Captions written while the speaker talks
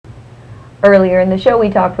Earlier in the show, we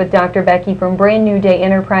talked with Dr. Becky from Brand New Day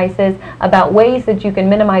Enterprises about ways that you can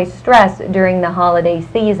minimize stress during the holiday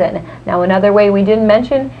season. Now, another way we didn't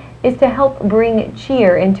mention is to help bring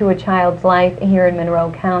cheer into a child's life here in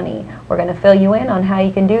Monroe County. We're going to fill you in on how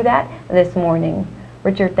you can do that this morning.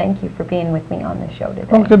 Richard, thank you for being with me on the show today.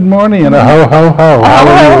 Oh, good morning and a ho, ho, ho. Ho,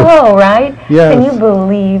 ho, ho, right? Yes. Can you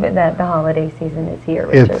believe that the holiday season is here,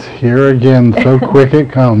 Richard? It's here again, so quick it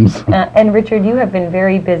comes. And Richard, you have been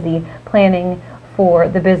very busy planning for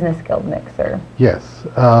the Business Guild Mixer. Yes.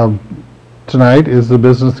 Tonight is the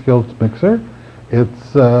Business Guild Mixer.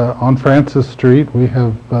 It's on Francis Street. We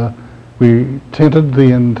tinted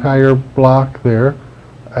the entire block there,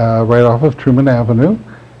 right off of Truman Avenue.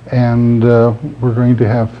 And we're going to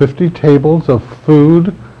have 50 tables of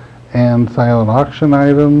food and silent auction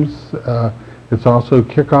items. It's also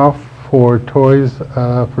kickoff for toys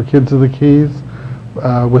for Kids of the Keys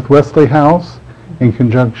with Wesley House in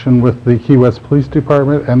conjunction with the Key West Police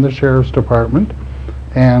Department and the Sheriff's Department.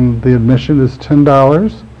 And the admission is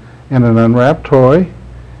 $10 and an unwrapped toy.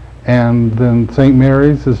 And then St.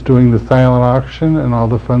 Mary's is doing the silent auction, and all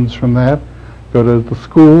the funds from that go to the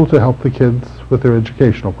school to help the kids with their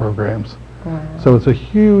educational programs. Wow. So it's a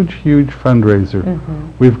huge, huge fundraiser.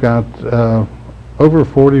 Mm-hmm. We've got over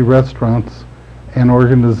 40 restaurants and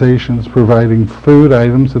organizations providing food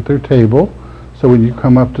items at their table. So when you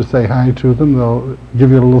come up to say hi to them, they'll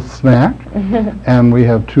give you a little snack. And we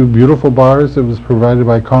have 2 beautiful bars that was provided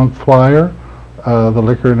by Conch Flyer, the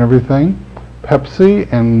liquor and everything. Pepsi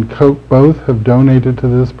and Coke both have donated to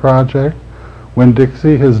this project.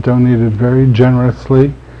 Winn-Dixie has donated very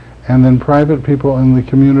generously, and then private people in the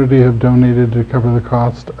community have donated to cover the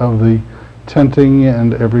cost of the tenting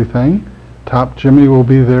and everything. Top Jimmy will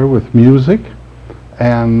be there with music,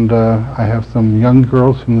 and I have some young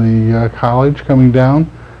girls from the college coming down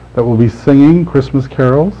that will be singing Christmas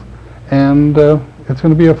carols, and it's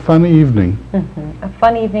going to be a fun evening. Mm-hmm. A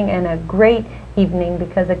fun evening and a great evening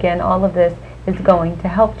because, again, all of this is going to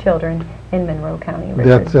help children in Monroe County,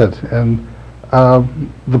 Richard. That's it. And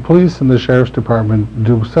the police and the Sheriff's Department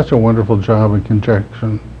do such a wonderful job in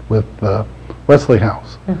conjunction with Wesley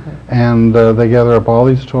House. Mm-hmm. And they gather up all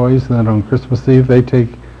these toys, and then on Christmas Eve they take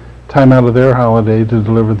time out of their holiday to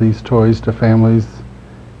deliver these toys to families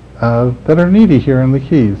that are needy here in the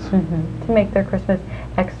Keys. Mm-hmm. To make their Christmas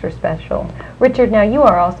extra special. Richard, now you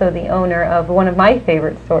are also the owner of one of my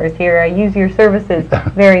favorite stores here. I use your services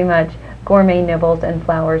very much, Gourmet Nibbles and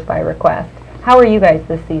Flowers by Request. How are you guys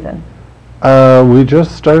this season? We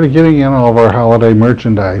just started getting in all of our holiday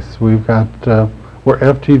merchandise. We've got, we're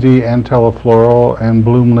FTD and Telefloral and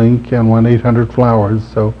BloomLink and 1-800-Flowers,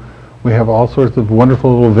 so we have all sorts of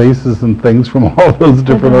wonderful little vases and things from all those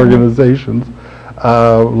different organizations.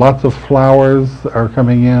 Lots of flowers are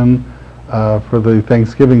coming in for the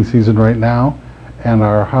Thanksgiving season right now, and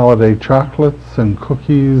our holiday chocolates and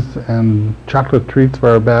cookies and chocolate treats for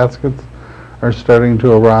our baskets are starting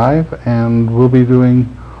to arrive, and we'll be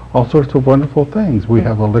doing all sorts of wonderful things. We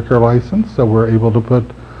have a liquor license, so we're able to put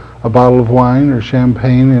a bottle of wine or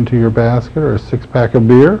champagne into your basket, or a 6-pack of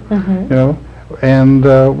beer, Mm-hmm. you know,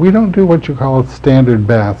 and we don't do what you call a standard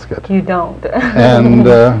basket. You don't. And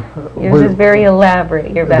yours is very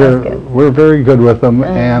elaborate, your basket. We're very good with them,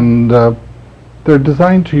 and they're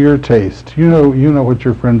designed to your taste. You know what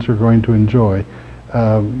your friends are going to enjoy.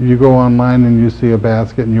 You go online and you see a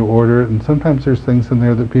basket and you order it, and sometimes there's things in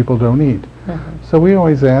there that people don't eat. Mm-hmm. So we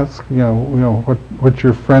always ask, you know what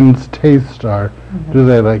your friends' tastes are. Mm-hmm. Do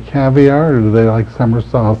they like caviar, or do they like summer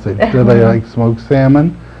sausage? Do they like smoked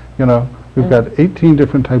salmon? You know, we've got 18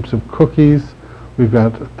 different types of cookies. We've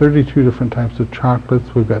got 32 different types of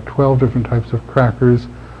chocolates. We've got 12 different types of crackers,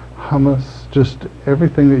 hummus, just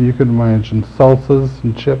everything that you can imagine, salsas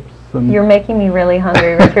and chips. You're making me really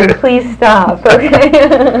hungry, Richard. Please stop,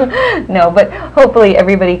 okay? No, but hopefully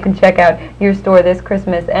everybody can check out your store this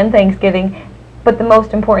Christmas and Thanksgiving. But the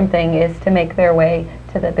most important thing is to make their way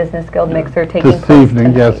to the Business Guild Mixer taking place this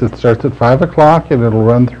evening. Tonight. Yes, it starts at 5 o'clock and it'll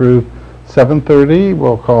run through 7:30.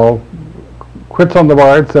 We'll call quits on the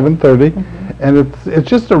bar at 7:30, and it's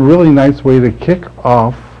just a really nice way to kick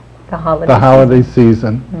off the holiday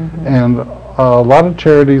season. And a lot of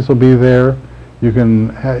charities will be there. You can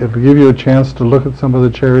it'll give you a chance to look at some of the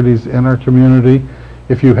charities in our community.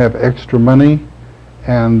 If you have extra money,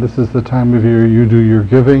 and this is the time of year you do your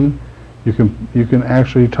giving, you can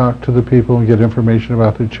actually talk to the people and get information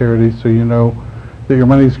about the charities, so you know that your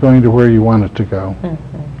money's going to where you want it to go.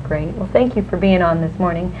 Great. Well, thank you for being on this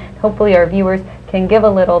morning. Hopefully our viewers can give a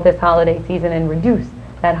little this holiday season and reduce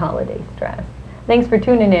that holiday stress. Thanks for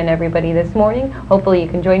tuning in, everybody, this morning. Hopefully you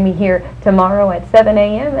can join me here tomorrow at 7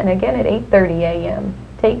 a.m. and again at 8:30 a.m.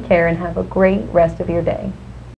 Take care and have a great rest of your day.